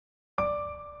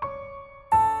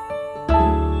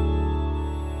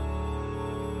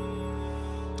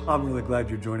I'm really glad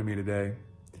you're joining me today.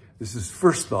 This is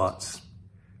First Thoughts.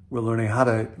 We're learning how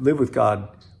to live with God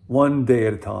one day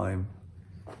at a time,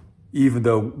 even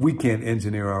though we can't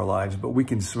engineer our lives, but we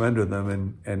can surrender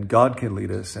them and God can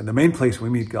lead us. And the main place we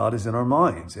meet God is in our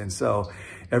minds. And so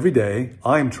every day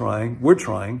we're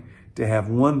trying to have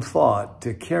one thought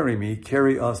to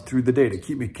carry us through the day, to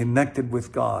keep me connected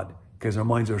with God, because our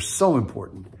minds are so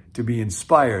important to be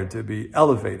inspired, to be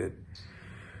elevated.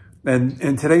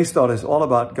 And today's thought is all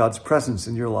about God's presence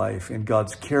in your life and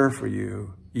God's care for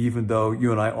you, even though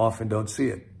you and I often don't see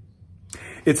it.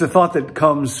 It's a thought that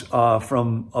comes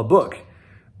from a book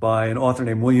by an author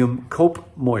named William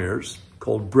Cope Moyers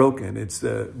called Broken. It's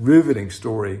the riveting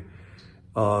story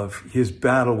of his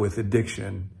battle with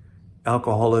addiction,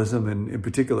 alcoholism, and in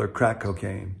particular crack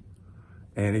cocaine.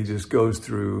 And he just goes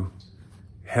through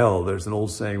hell. There's an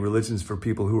old saying, religion's for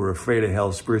people who are afraid of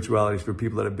hell, spirituality's for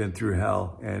people that have been through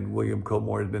hell. And William Cope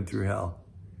Moyers has been through hell.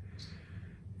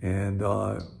 And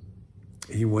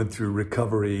he went through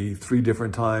recovery 3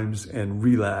 different times and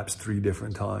relapsed 3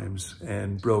 different times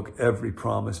and broke every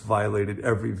promise, violated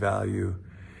every value,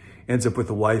 ends up with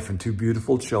a wife and 2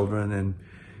 beautiful children.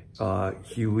 And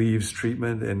he leaves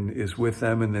treatment and is with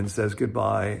them and then says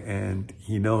goodbye. And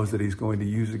he knows that he's going to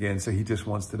use again, so he just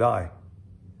wants to die.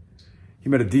 He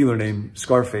met a dealer named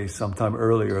Scarface sometime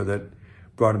earlier that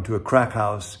brought him to a crack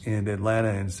house in Atlanta.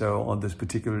 And so on this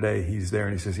particular day, he's there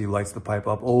and he says he lights the pipe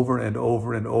up over and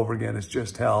over and over again. It's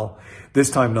just hell.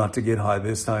 This time not to get high.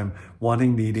 This time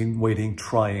wanting, needing, waiting,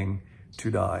 trying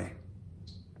to die.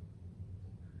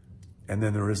 And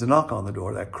then there is a knock on the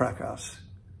door of that crack house.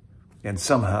 And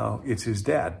somehow it's his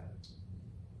dad.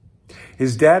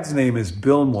 His dad's name is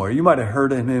Bill Moyer. You might have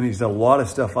heard of him. He's done a lot of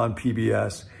stuff on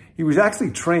PBS. He was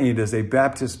actually trained as a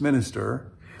Baptist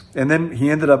minister, and then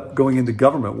he ended up going into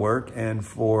government work, and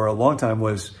for a long time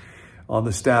was on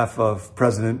the staff of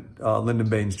President Lyndon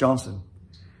Baines Johnson.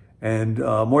 And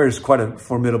Moyer's quite a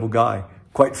formidable guy.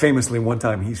 Quite famously, one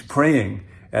time he's praying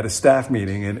at a staff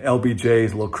meeting, and LBJ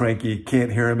is a little cranky,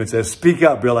 can't hear him, and says, "Speak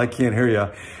up, Bill, I can't hear you."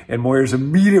 And Moyer's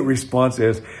immediate response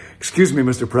is, "Excuse me,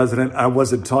 Mr. President, I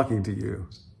wasn't talking to you."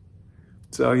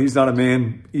 So he's not a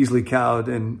man easily cowed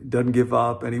and doesn't give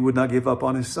up, and he would not give up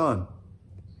on his son.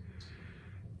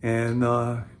 And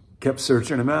kept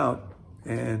searching him out.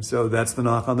 And so that's the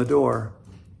knock on the door.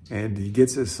 And he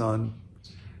gets his son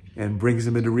and brings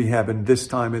him into rehab. And this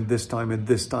time,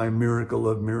 miracle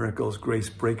of miracles, grace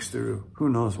breaks through. Who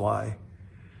knows why?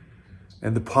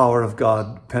 And the power of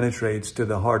God penetrates to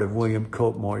the heart of William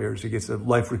Cope Moyers. He gets a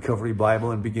Life Recovery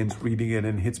Bible and begins reading it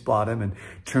and hits bottom and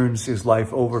turns his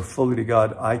life over fully to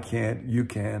God. I can't, you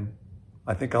can.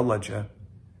 I think I'll let you.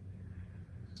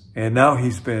 And now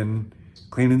he's been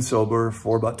clean and sober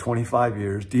for about 25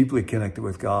 years, deeply connected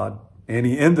with God. And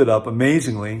he ended up,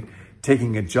 amazingly,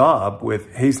 taking a job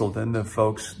with Hazelden, the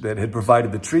folks that had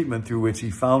provided the treatment through which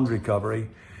he found recovery.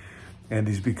 And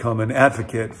he's become an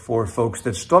advocate for folks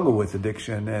that struggle with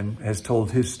addiction and has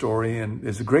told his story and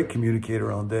is a great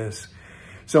communicator on this.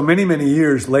 So many, many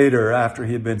years later, after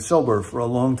he had been sober for a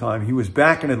long time, he was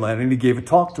back in Atlanta and he gave a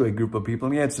talk to a group of people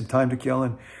and he had some time to kill.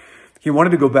 And he wanted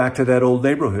to go back to that old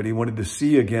neighborhood. He wanted to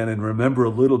see again and remember a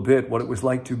little bit what it was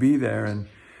like to be there and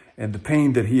the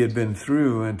pain that he had been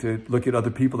through and to look at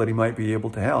other people that he might be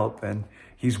able to help. And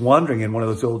he's wandering in one of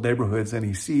those old neighborhoods and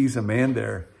he sees a man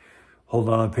there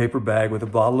holding on a paper bag with a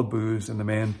bottle of booze, and the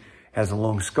man has a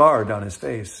long scar down his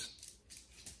face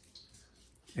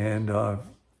and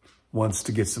wants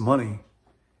to get some money.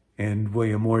 And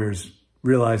William Moyers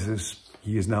realizes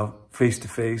he is now face to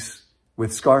face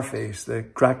with Scarface, the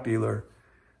crack dealer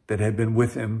that had been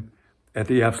with him at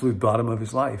the absolute bottom of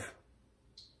his life.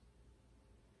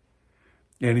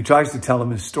 And he tries to tell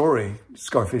him his story.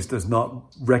 Scarface does not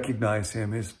recognize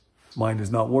him. His mind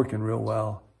is not working real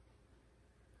well.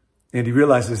 And he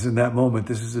realizes in that moment,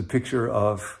 this is a picture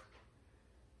of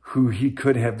who he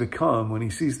could have become when he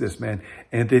sees this man,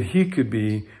 and that he could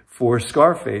be for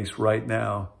Scarface right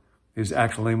now. His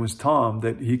actual name was Tom,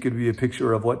 that he could be a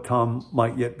picture of what Tom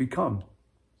might yet become.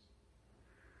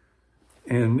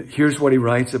 And here's what he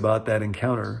writes about that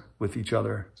encounter with each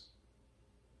other.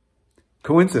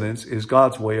 Coincidence is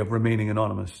God's way of remaining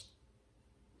anonymous.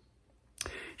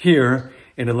 Here,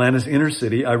 in Atlanta's inner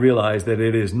city, I realize that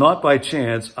it is not by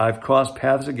chance I've crossed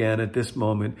paths again at this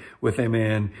moment with a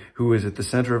man who is at the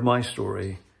center of my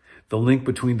story, the link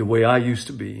between the way I used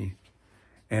to be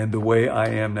and the way I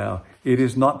am now. It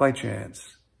is not by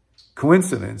chance.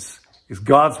 Coincidence is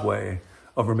God's way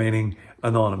of remaining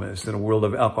anonymous. In a world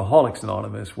of Alcoholics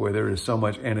Anonymous, where there is so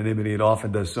much anonymity, it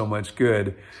often does so much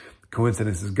good.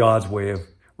 Coincidence is God's way of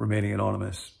remaining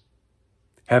anonymous.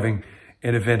 Having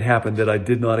an event happened that I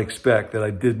did not expect, that I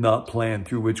did not plan,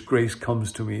 through which grace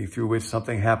comes to me, through which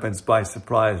something happens by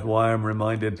surprise, why I'm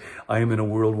reminded I am in a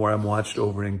world where I'm watched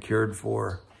over and cared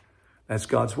for. That's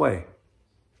God's way.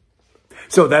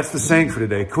 So that's the saying for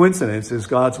today. Coincidence is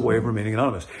God's way of remaining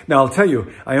anonymous. Now, I'll tell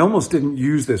you, I almost didn't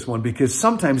use this one because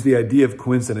sometimes the idea of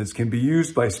coincidence can be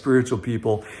used by spiritual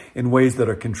people in ways that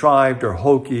are contrived or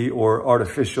hokey or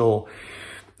artificial.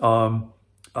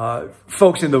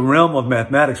 Folks in the realm of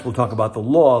mathematics will talk about the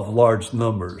law of large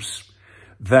numbers.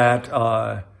 That,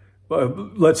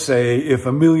 let's say, if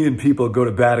 1 million people go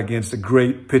to bat against a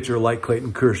great pitcher like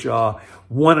Clayton Kershaw,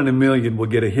 1 in 1 million will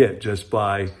get a hit just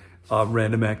by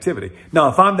random activity. Now,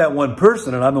 if I'm that one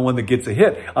person and I'm the one that gets a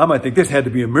hit, I might think this had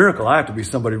to be a miracle. I have to be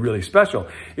somebody really special.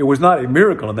 It was not a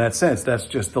miracle in that sense. That's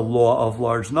just the law of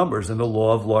large numbers, and the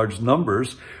law of large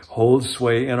numbers holds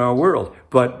sway in our world.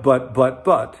 But,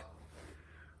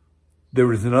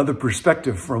 there is another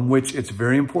perspective from which it's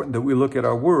very important that we look at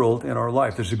our world and our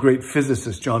life. There's a great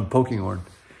physicist, John Polkinghorne,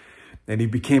 and he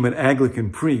became an Anglican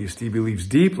priest. He believes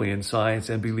deeply in science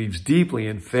and believes deeply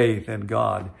in faith and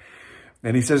God.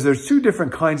 And he says there's 2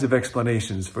 different kinds of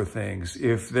explanations for things.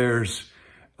 If there's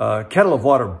a kettle of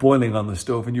water boiling on the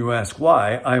stove and you ask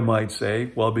why, I might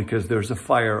say, well, because there's a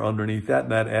fire underneath that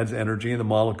and that adds energy and the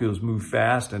molecules move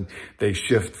fast and they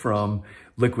shift from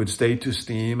liquid state to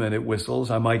steam and it whistles.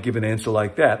 I might give an answer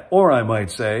like that. Or I might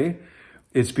say,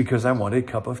 it's because I want a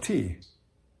cup of tea.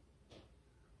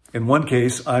 In one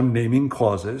case, I'm naming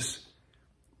causes,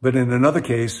 but in another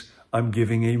case, I'm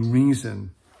giving a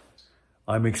reason.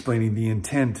 I'm explaining the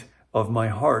intent of my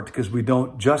heart, because we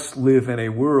don't just live in a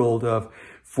world of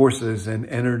forces and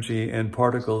energy and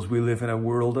particles. We live in a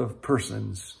world of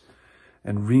persons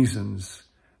and reasons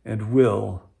and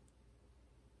will.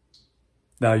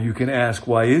 Now, you can ask,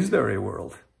 why is there a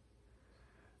world?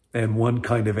 And one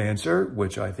kind of answer,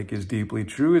 which I think is deeply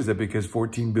true, is that because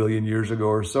 14 billion years ago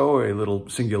or so, a little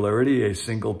singularity, a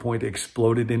single point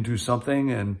exploded into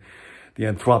something, and the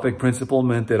anthropic principle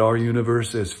meant that our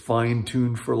universe is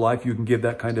fine-tuned for life. You can give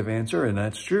that kind of answer, and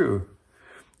that's true.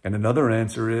 And another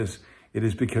answer is, it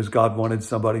is because God wanted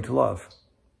somebody to love.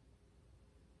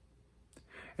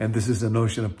 And this is the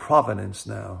notion of providence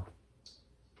now.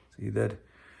 See that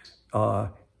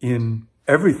in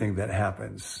everything that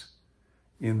happens,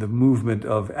 in the movement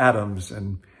of atoms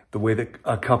and the way that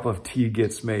a cup of tea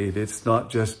gets made, it's not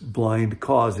just blind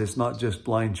cause, it's not just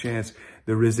blind chance.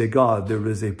 There is a God, there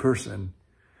is a person.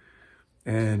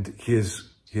 And his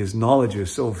knowledge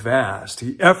is so vast.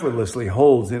 He effortlessly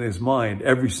holds in his mind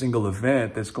every single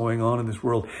event that's going on in this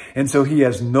world. And so he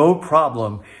has no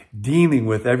problem dealing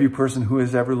with every person who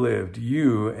has ever lived,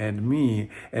 you and me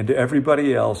and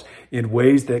everybody else, in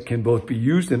ways that can both be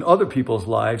used in other people's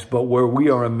lives, but where we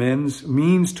are a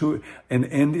means to an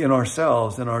end in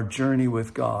ourselves in our journey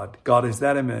with God. God is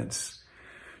that immense.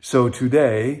 So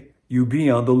today, you be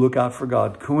on the lookout for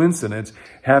God. Coincidence,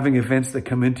 having events that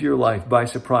come into your life by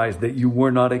surprise that you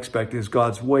were not expecting, is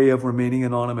God's way of remaining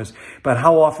anonymous. But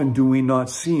how often do we not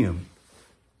see him?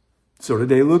 So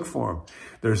today, look for him.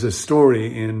 There's a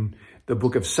story in the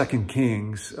book of 2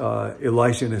 Kings.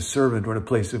 Elisha and his servant were in a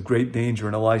place of great danger,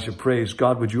 and Elisha prays,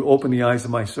 God, would you open the eyes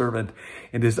of my servant?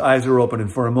 And his eyes are open,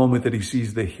 and for a moment that he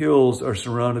sees the hills are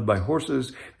surrounded by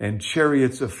horses and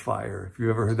chariots of fire. If you've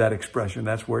ever heard that expression,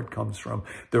 that's where it comes from.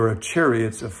 There are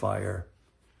chariots of fire.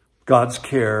 God's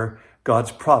care,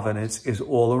 God's providence is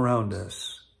all around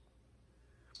us.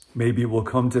 Maybe it will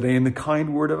come today in the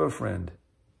kind word of a friend.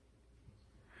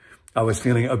 I was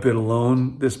feeling a bit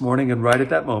alone this morning, and right at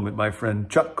that moment, my friend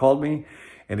Chuck called me,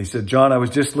 and he said, John, I was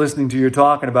just listening to your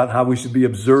talking about how we should be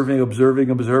observing,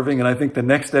 and I think the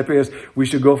next step is we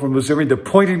should go from observing to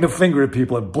pointing the finger at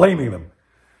people and blaming them.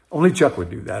 Only Chuck would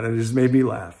do that, and it just made me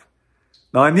laugh.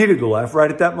 Now, I needed to laugh right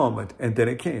at that moment, and then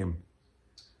it came.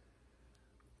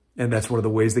 And that's one of the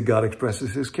ways that God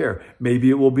expresses his care. Maybe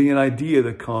it will be an idea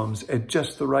that comes at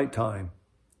just the right time.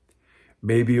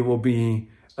 Maybe it will be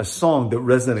a song that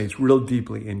resonates real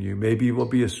deeply in you. Maybe it will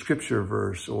be a scripture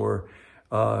verse or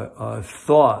a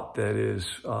thought that is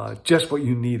just what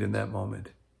you need in that moment.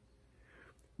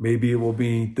 Maybe it will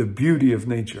be the beauty of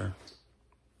nature.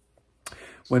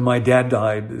 When my dad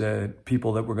died, the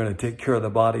people that were going to take care of the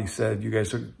body said,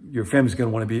 your family's going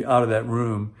to want to be out of that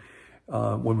room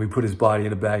when we put his body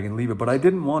in a bag and leave it. But I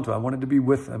didn't want to. I wanted to be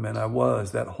with him, and I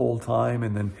was that whole time.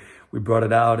 And then we brought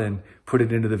it out and put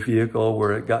it into the vehicle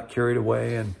where it got carried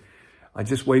away. And I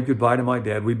just waved goodbye to my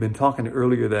dad. We'd been talking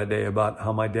earlier that day about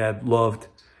how my dad loved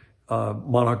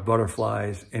monarch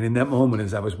butterflies. And in that moment,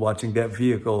 as I was watching that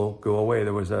vehicle go away,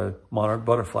 there was a monarch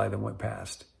butterfly that went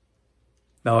past.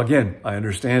 Now, again, I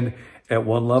understand at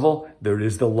one level, there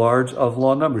is the large of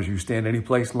law numbers. You stand any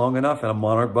place long enough and a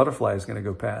monarch butterfly is going to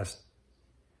go past.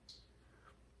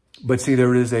 But see,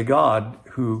 there is a God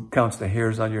who counts the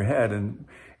hairs on your head, and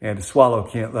a sparrow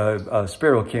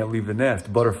can't leave the nest. A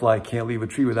butterfly can't leave a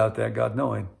tree without that God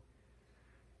knowing.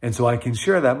 And so I can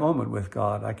share that moment with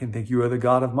God. I can think, you are the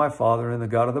God of my father and the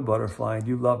God of the butterfly, and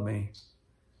you love me.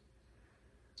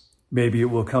 Maybe it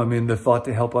will come in the thought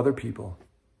to help other people.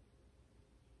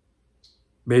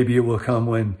 Maybe it will come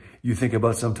when you think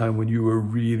about sometime when you were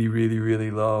really, really,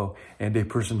 really low, and a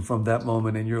person from that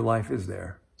moment in your life is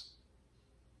there.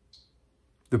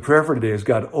 The prayer for today is,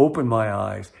 God, open my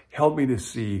eyes, help me to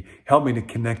see, help me to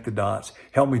connect the dots,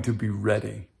 help me to be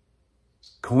ready.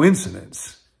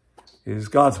 Coincidence is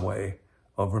God's way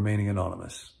of remaining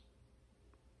anonymous.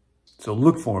 So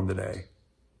look for him today.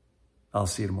 I'll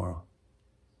see you tomorrow.